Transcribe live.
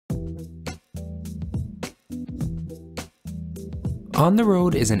On the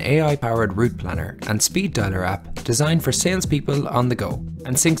Road is an AI-powered route planner and speed dialer app designed for salespeople on the go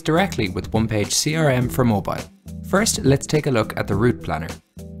and syncs directly with OnePageCRM for mobile. First, let's take a look at the route planner.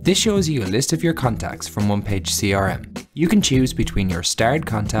 This shows you a list of your contacts from OnePageCRM. You can choose between your starred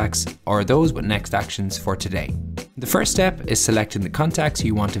contacts or those with next actions for today. The first step is selecting the contacts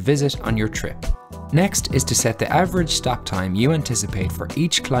you want to visit on your trip. Next is to set the average stop time you anticipate for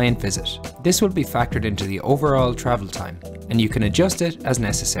each client visit. This will be factored into the overall travel time, and you can adjust it as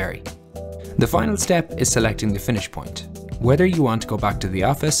necessary. The final step is selecting the finish point. Whether you want to go back to the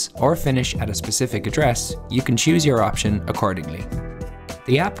office or finish at a specific address, you can choose your option accordingly.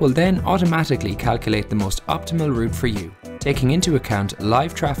 The app will then automatically calculate the most optimal route for you, taking into account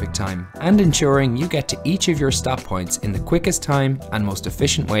live traffic time and ensuring you get to each of your stop points in the quickest time and most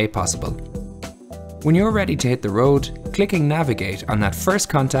efficient way possible. When you're ready to hit the road, clicking Navigate on that first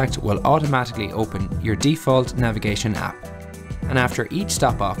contact will automatically open your default navigation app. And after each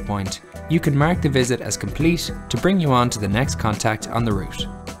stop-off point, you can mark the visit as complete to bring you on to the next contact on the route.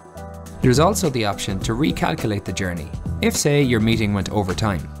 There's also the option to recalculate the journey, if say your meeting went over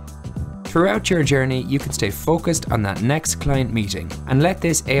time. Throughout your journey, you can stay focused on that next client meeting and let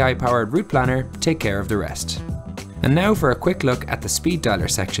this AI-powered route planner take care of the rest. And now for a quick look at the speed dialer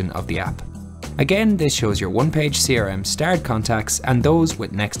section of the app. Again, this shows your OnePageCRM starred contacts and those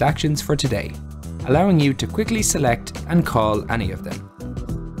with next actions for today, allowing you to quickly select and call any of them.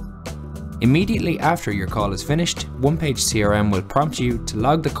 Immediately after your call is finished, OnePageCRM will prompt you to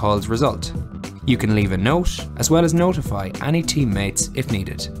log the call's result. You can leave a note, as well as notify any teammates if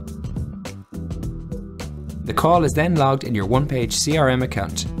needed. The call is then logged in your OnePageCRM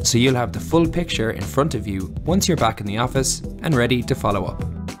account, so you'll have the full picture in front of you once you're back in the office and ready to follow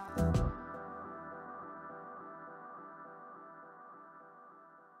up.